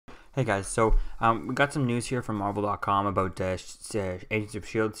Hey guys, so we got some news here from Marvel.com about Agents of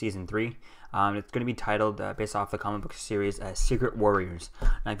S.H.I.E.L.D. Season 3. It's going to be titled, based off the comic book series, Secret Warriors.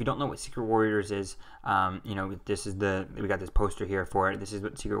 Now, if you don't know what Secret Warriors is, this is we got this poster here for it. This is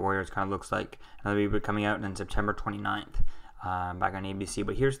what Secret Warriors kind of looks like. And it'll be coming out on September 29th. Back on ABC.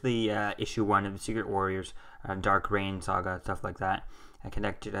 But here's the issue 1 of the Secret Warriors, Dark Reign saga, stuff like that.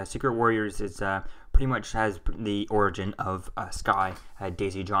 Connected. Secret Warriors is pretty much has the origin of Skye,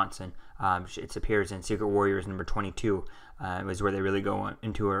 Daisy Johnson. It appears in Secret Warriors number 22. It was where they really go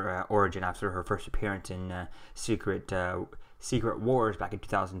into her origin after her first appearance in Secret Wars back in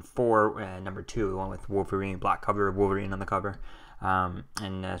 2004, number 2, the one with Wolverine, black cover of Wolverine on the cover.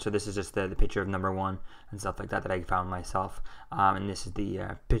 So this is just the picture of number 1 and stuff like that I found myself. And this is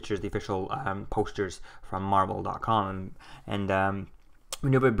the pictures, the official posters from Marvel.com. We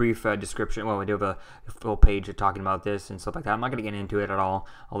do have a brief description. Well, we do have a full page talking about this and stuff like that. I'm not going to get into it at all.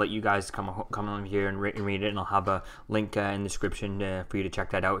 I'll let you guys come on here and read it, and I'll have a link in the description for you to check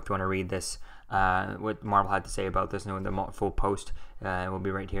that out if you want to read this. What Marvel had to say about this, and the full post will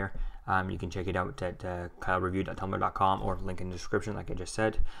be right here. You can check it out at kylereview.tumblr.com or link in the description, like I just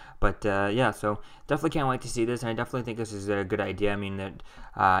said. But yeah, so definitely can't wait to see this, and I definitely think this is a good idea. I mean that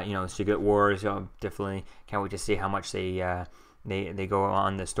Secret Wars. Definitely can't wait to see how much they go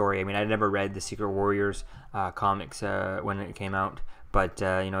on the story. I mean, I never read the Secret Warriors comics when it came out, but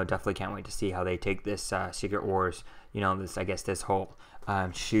definitely can't wait to see how they take this Secret Wars. This whole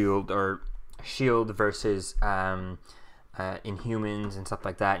Shield versus Inhumans and stuff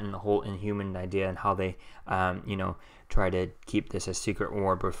like that, and the whole Inhuman idea, and how they try to keep this a secret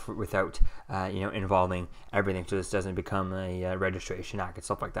war without involving everything, so this doesn't become a registration act and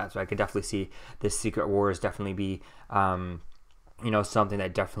stuff like that. So I could definitely see this Secret Wars definitely be something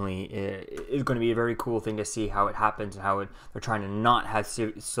that definitely is going to be a very cool thing to see how it happens, and how they're trying to not have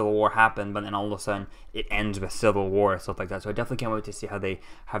Civil War happen, but then all of a sudden it ends with Civil War, stuff like that. So I definitely can't wait to see how they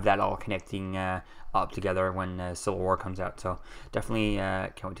have that all connecting up together when Civil War comes out. So definitely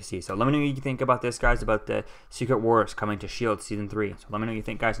can't wait to see. So let me know what you think about this, guys, about the Secret Wars coming to S.H.I.E.L.D. Season 3. So let me know what you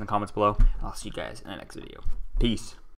think, guys, in the comments below. I'll see you guys in the next video. Peace.